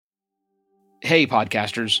Hey,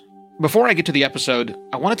 podcasters. Before I get to the episode,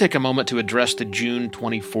 I want to take a moment to address the June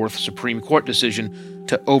 24th Supreme Court decision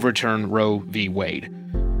to overturn Roe v. Wade.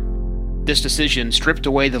 This decision stripped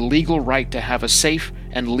away the legal right to have a safe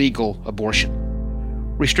and legal abortion.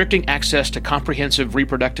 Restricting access to comprehensive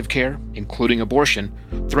reproductive care, including abortion,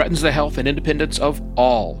 threatens the health and independence of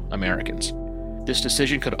all Americans. This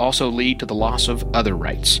decision could also lead to the loss of other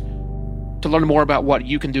rights. To learn more about what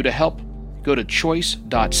you can do to help, go to choice.crd.co.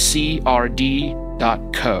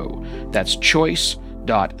 That's choice.crd.co.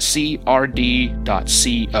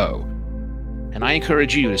 And I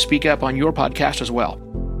encourage you to speak up on your podcast as well.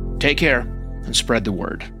 Take care and spread the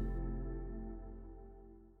word.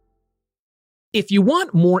 If you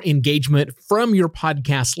want more engagement from your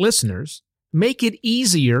podcast listeners, make it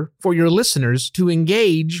easier for your listeners to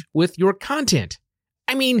engage with your content.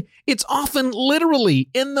 I mean, it's often literally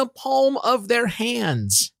in the palm of their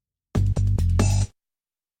hands.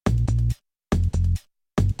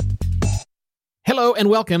 Hello and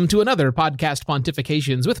welcome to another Podcast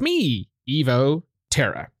Pontifications with me, Evo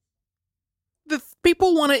Terra. The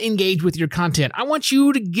people want to engage with your content. I want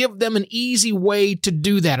you to give them an easy way to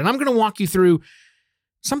do that. And I'm going to walk you through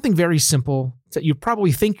something very simple that you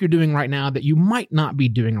probably think you're doing right now that you might not be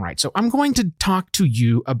doing right. So I'm going to talk to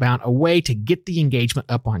you about a way to get the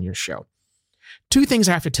engagement up on your show. Two things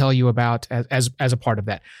I have to tell you about as a part of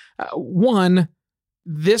that. One,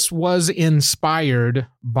 this was inspired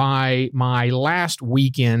by my last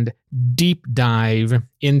weekend deep dive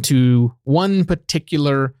into one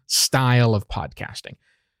particular style of podcasting.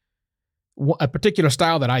 A particular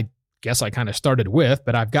style that I guess I kind of started with,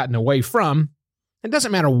 but I've gotten away from. It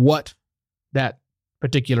doesn't matter what that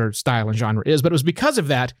particular style and genre is, but it was because of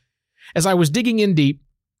that, as I was digging in deep,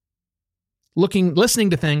 listening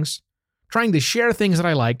to things, trying to share things that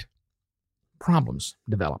I liked, problems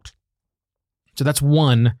developed. So that's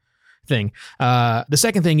one thing. The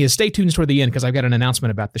second thing is stay tuned toward the end because I've got an announcement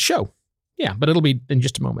about the show. Yeah, but it'll be in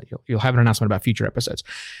just a moment. You'll have an announcement about future episodes.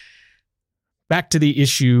 Back to the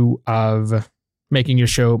issue of making your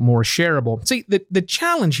show more shareable. See, the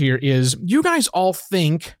challenge here is you guys all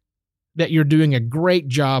think that you're doing a great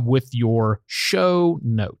job with your show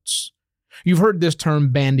notes. You've heard this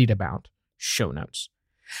term bandied about, show notes.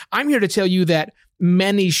 I'm here to tell you that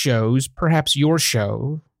many shows, perhaps your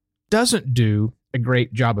show, doesn't do a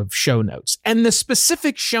great job of show notes. And the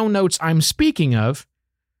specific show notes I'm speaking of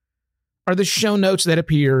are the show notes that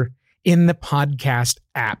appear in the podcast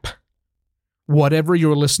app. Whatever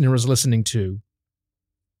your listener is listening to,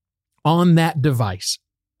 on that device,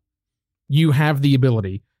 you have the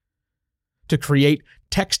ability to create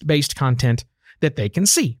text-based content that they can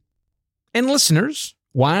see. And listeners,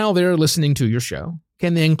 while they're listening to your show,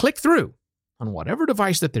 can then click through on whatever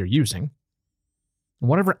device that they're using,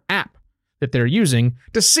 whatever app that they're using,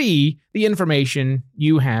 to see the information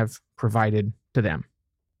you have provided to them.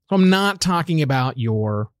 So I'm not talking about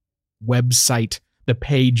your website, the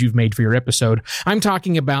page you've made for your episode. I'm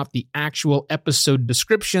talking about the actual episode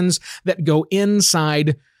descriptions that go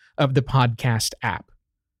inside of the podcast app.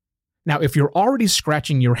 Now, if you're already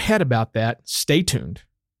scratching your head about that, stay tuned.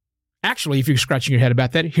 Actually, if you're scratching your head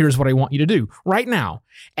about that, here's what I want you to do. Right now,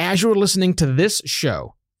 as you're listening to this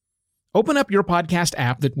show, open up your podcast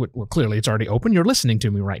app that, well, clearly it's already open. You're listening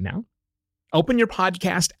to me right now. Open your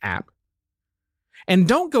podcast app and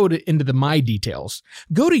don't go into the My Details.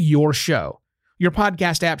 Go to your show. Your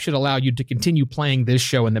podcast app should allow you to continue playing this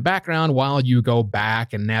show in the background while you go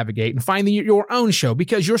back and navigate and find your own show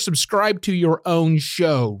because you're subscribed to your own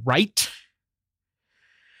show, right?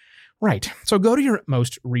 Right. So go to your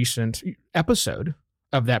most recent episode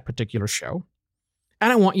of that particular show,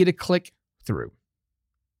 and I want you to click through.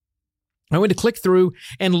 I want to click through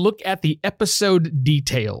and look at the episode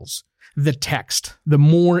details, the text, the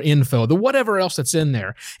more info, the whatever else that's in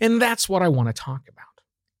there. And that's what I want to talk about.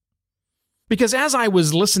 Because as I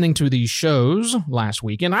was listening to these shows last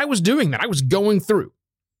week, and I was doing that, I was going through.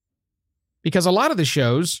 Because a lot of the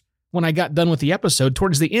shows, when I got done with the episode,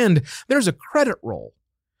 towards the end, there's a credit roll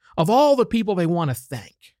of all the people they want to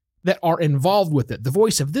thank that are involved with it. The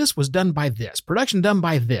voice of this was done by this, production done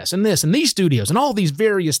by this, and these studios, and all these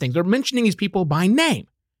various things. They're mentioning these people by name.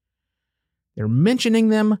 They're mentioning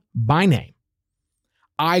them by name.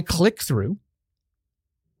 I click through,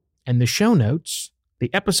 and the show notes,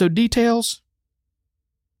 the episode details,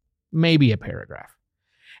 maybe a paragraph,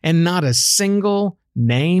 and not a single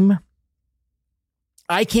name.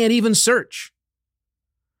 I can't even search.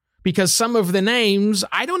 Because some of the names,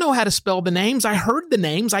 I don't know how to spell the names. I heard the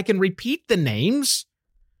names. I can repeat the names.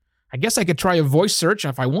 I guess I could try a voice search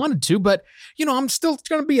if I wanted to, but, I'm still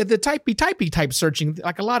going to be the typey type searching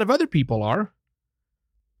like a lot of other people are.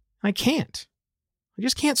 I can't. I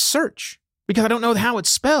just can't search because I don't know how it's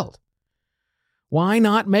spelled. Why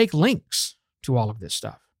not make links to all of this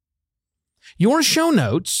stuff? Your show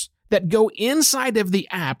notes that go inside of the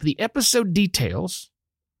app, the episode details,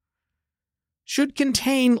 should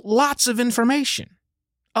contain lots of information.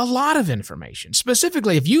 A lot of information.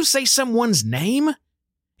 Specifically, if you say someone's name,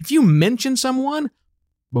 if you mention someone,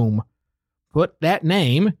 boom, put that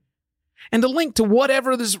name and a link to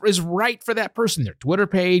whatever is right for that person, their Twitter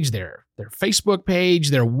page, their Facebook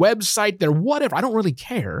page, their website, their whatever. I don't really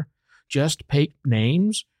care. Just pick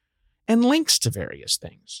names and links to various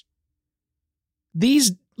things.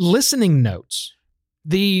 These listening notes,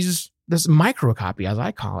 this microcopy, as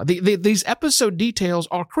I call it, these episode details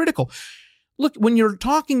are critical. Look, when you're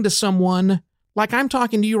talking to someone like I'm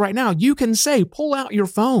talking to you right now, you can say, pull out your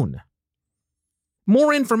phone.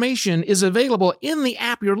 More information is available in the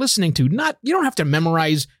app you're listening to. You don't have to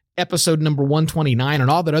memorize episode number 129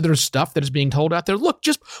 and all that other stuff that is being told out there. Look,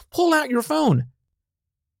 just pull out your phone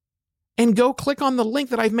and go click on the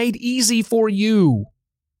link that I've made easy for you.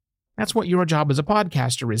 That's what your job as a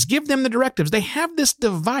podcaster is. Give them the directives. They have this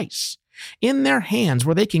device in their hands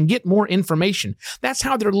where they can get more information. That's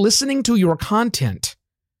how they're listening to your content.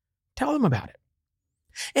 Tell them about it.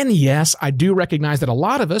 And yes, I do recognize that a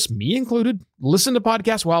lot of us, me included, listen to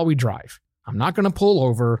podcasts while we drive. I'm not going to pull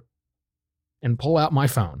over and pull out my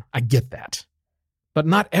phone. I get that. But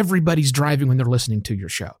not everybody's driving when they're listening to your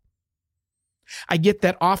show. I get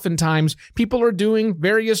that oftentimes people are doing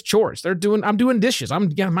various chores. I'm doing dishes.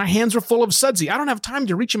 My hands are full of sudsy. I don't have time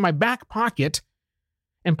to reach in my back pocket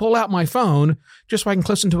and pull out my phone just so I can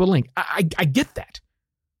listen to a link. I get that.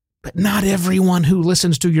 But not everyone who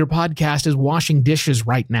listens to your podcast is washing dishes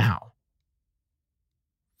right now.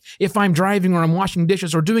 If I'm driving or I'm washing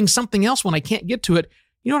dishes or doing something else when I can't get to it,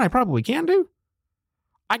 you know what I probably can do?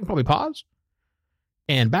 I can probably pause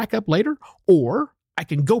and back up later, or I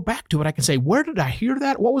can go back to it. I can say, where did I hear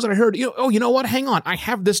that? What was it I heard? You know what? Hang on. I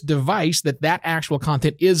have this device that actual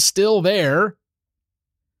content is still there.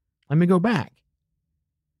 Let me go back.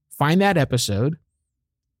 Find that episode,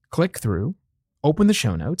 click through, open the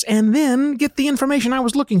show notes, and then get the information I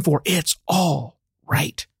was looking for. It's all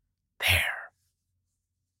right there.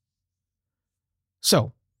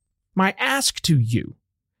 So, my ask to you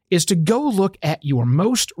is to go look at your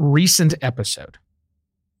most recent episode.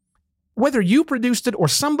 Whether you produced it or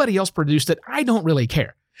somebody else produced it, I don't really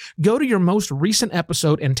care. Go to your most recent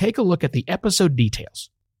episode and take a look at the episode details.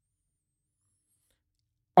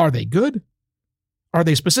 Are they good? Are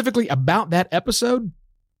they specifically about that episode?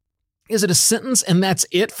 Is it a sentence and that's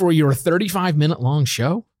it for your 35-minute long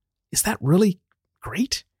show? Is that really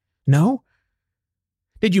great? No?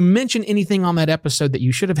 Did you mention anything on that episode that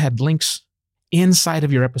you should have had links inside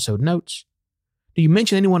of your episode notes? Do you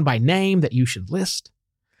mention anyone by name that you should list?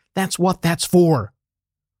 That's what that's for.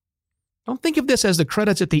 Don't think of this as the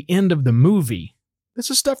credits at the end of the movie. This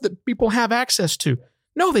is stuff that people have access to.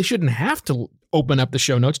 No, they shouldn't have to open up the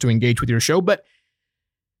show notes to engage with your show, but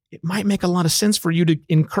it might make a lot of sense for you to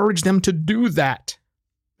encourage them to do that.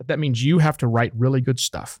 But that means you have to write really good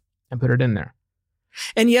stuff and put it in there.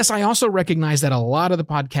 And yes, I also recognize that a lot of the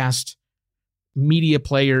podcast media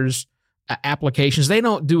players, applications, they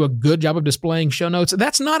don't do a good job of displaying show notes.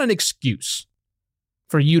 That's not an excuse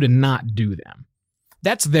for you to not do them.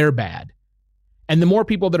 That's their bad. And the more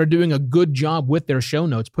people that are doing a good job with their show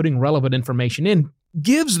notes, putting relevant information in,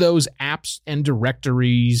 gives those apps and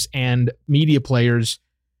directories and media players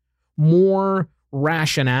more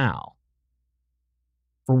rationale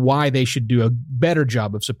for why they should do a better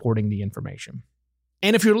job of supporting the information.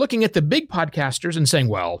 And if you're looking at the big podcasters and saying,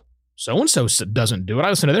 well, so-and-so doesn't do it. I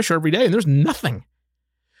listen to their show every day and there's nothing.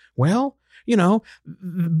 Well,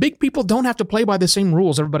 big people don't have to play by the same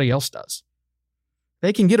rules everybody else does.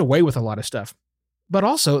 They can get away with a lot of stuff. But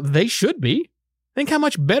also, they should be. Think how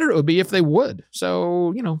much better it would be if they would.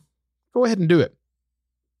 So, go ahead and do it.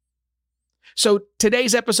 So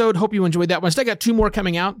today's episode, hope you enjoyed that one. Still got two more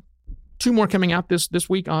coming out this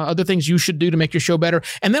week. Other things you should do to make your show better.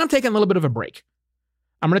 And then I'm taking a little bit of a break.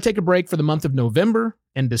 I'm going to take a break for the month of November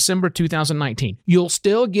and December 2019. You'll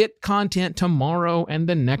still get content tomorrow and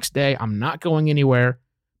the next day. I'm not going anywhere,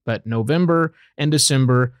 but November and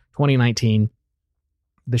December 2019,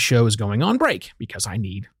 the show is going on break because I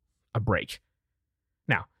need a break.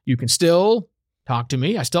 Now, you can still talk to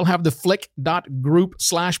me. I still have the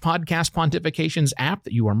flick.group/podcast pontifications app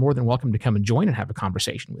that you are more than welcome to come and join and have a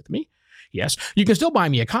conversation with me. Yes, you can still buy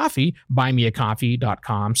me a coffee,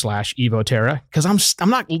 buymeacoffee.com/evoterra, because I'm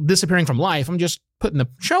not disappearing from life. I'm just putting the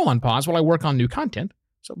show on pause while I work on new content.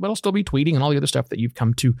 but I'll still be tweeting and all the other stuff that you've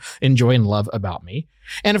come to enjoy and love about me.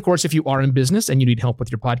 And of course, if you are in business and you need help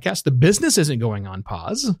with your podcast, the business isn't going on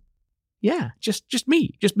pause. Yeah, just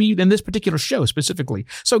me in this particular show specifically.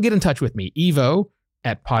 So get in touch with me,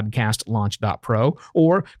 evo@podcastlaunch.pro,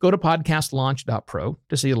 or go to podcastlaunch.pro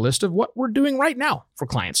to see a list of what we're doing right now for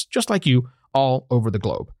clients just like you all over the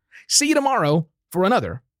globe. See you tomorrow for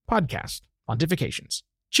another Podcast Pontifications.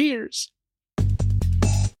 Cheers.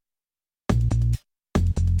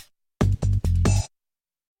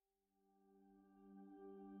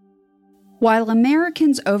 While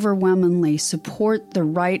Americans overwhelmingly support the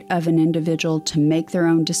right of an individual to make their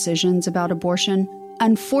own decisions about abortion,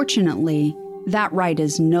 unfortunately, that right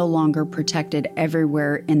is no longer protected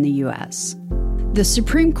everywhere in the U.S. The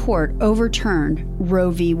Supreme Court overturned Roe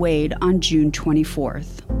v. Wade on June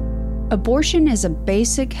 24th. Abortion is a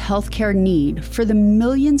basic healthcare need for the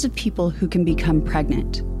millions of people who can become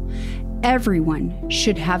pregnant. Everyone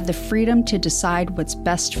should have the freedom to decide what's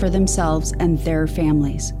best for themselves and their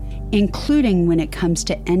families, including when it comes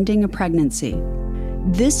to ending a pregnancy.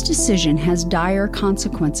 This decision has dire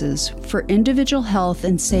consequences for individual health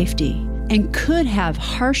and safety and could have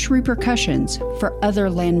harsh repercussions for other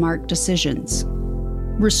landmark decisions.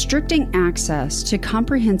 Restricting access to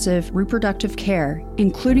comprehensive reproductive care,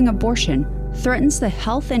 including abortion, threatens the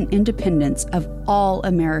health and independence of all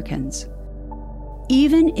Americans.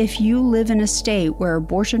 Even if you live in a state where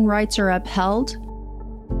abortion rights are upheld,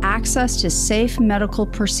 access to safe medical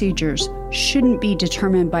procedures shouldn't be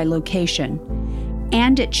determined by location,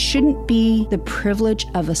 and it shouldn't be the privilege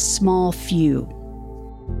of a small few.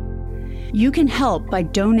 You can help by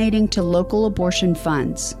donating to local abortion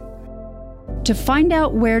funds. To find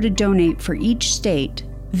out where to donate for each state,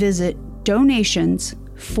 visit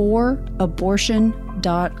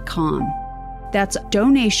donationsforabortion.com. That's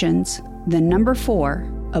donations, the number 4,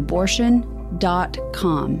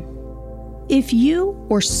 abortion.com. If you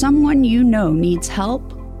or someone you know needs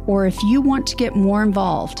help, or if you want to get more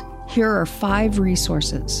involved, here are 5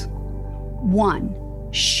 resources. 1.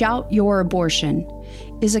 Shout Your Abortion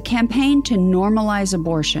is a campaign to normalize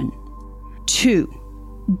abortion. 2.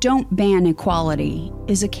 Don't Ban Equality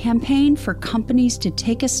is a campaign for companies to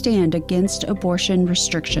take a stand against abortion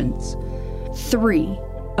restrictions. 3.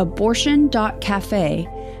 Abortion.cafe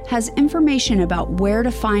has information about where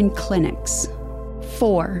to find clinics.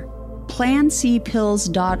 4.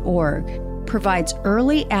 PlanCpills.org provides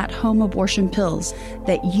early at-home abortion pills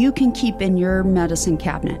that you can keep in your medicine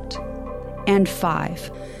cabinet. And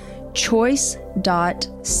 5.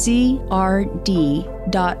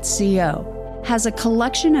 Choice.crd.co has a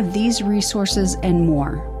collection of these resources and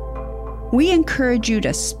more. We encourage you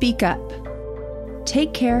to speak up,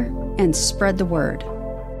 take care, and spread the word.